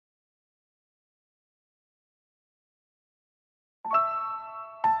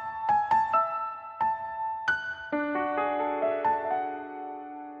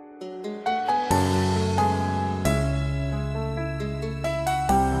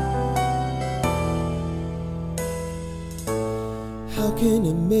can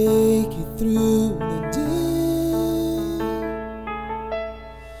I make it through the day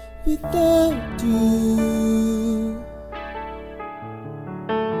without you?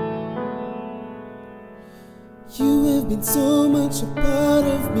 You have been so much a part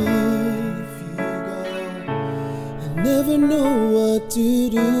of me. If you go, I never know what to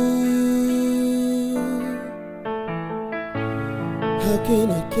do. How can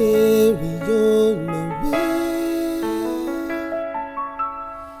I carry on my way?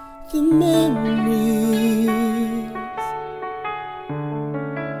 The memories,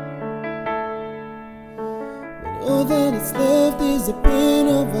 when all that is left is a pain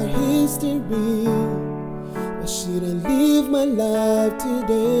of our history. Why should I live my life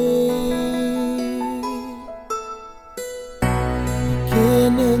today? I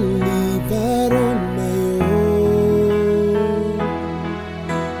cannot live out on my own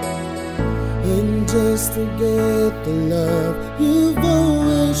and just forget the love you've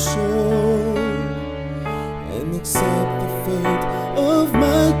always shown and accept the fate of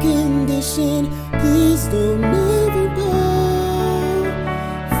my condition. Please don't ever go,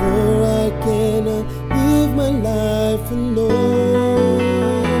 for I cannot live my life alone.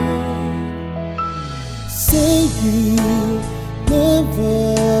 Say you'll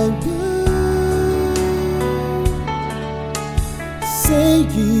never go. Say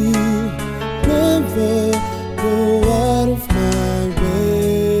you'll never go out of my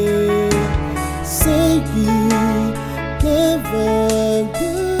way. Say you'll never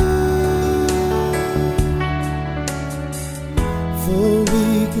go, for we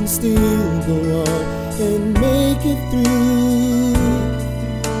can still go on and make it through.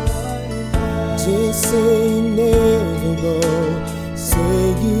 Just say you never go. Say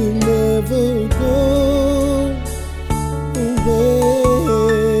you never go away.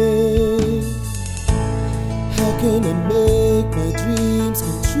 How can I make my dreams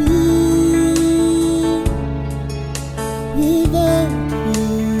come true without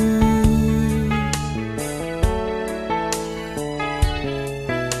you?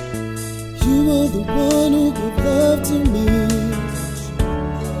 You are the one who gave love to me.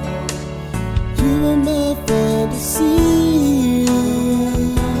 You are my fantasy.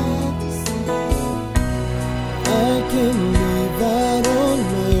 I can live out on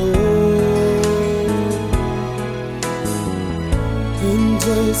my own and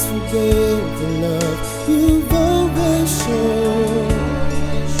just forget the love you've always shown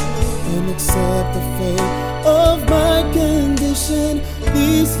and accept the fate of my condition.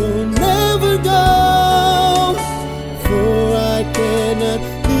 Please don't ever go, for I cannot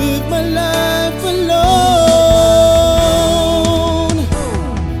live my life alone.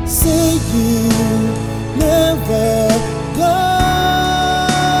 Say you'll never go.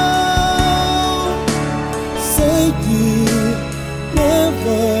 Say you'll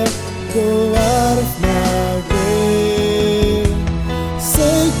never go out of my way.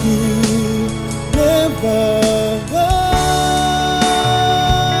 Say you'll never go,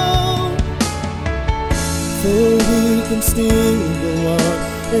 for we can still go on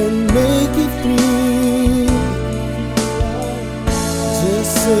and make it through.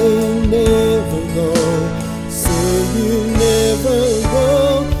 Just say you'll never go. Say you'll never go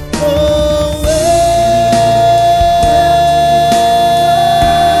away.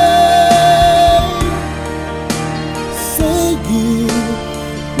 Say you'll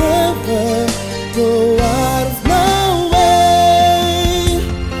never go out of my way.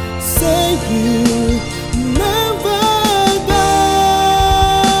 Say you'll never go,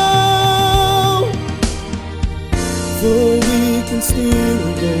 for we can still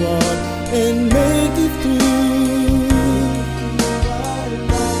go on and make it through.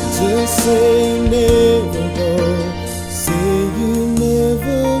 Just say never go.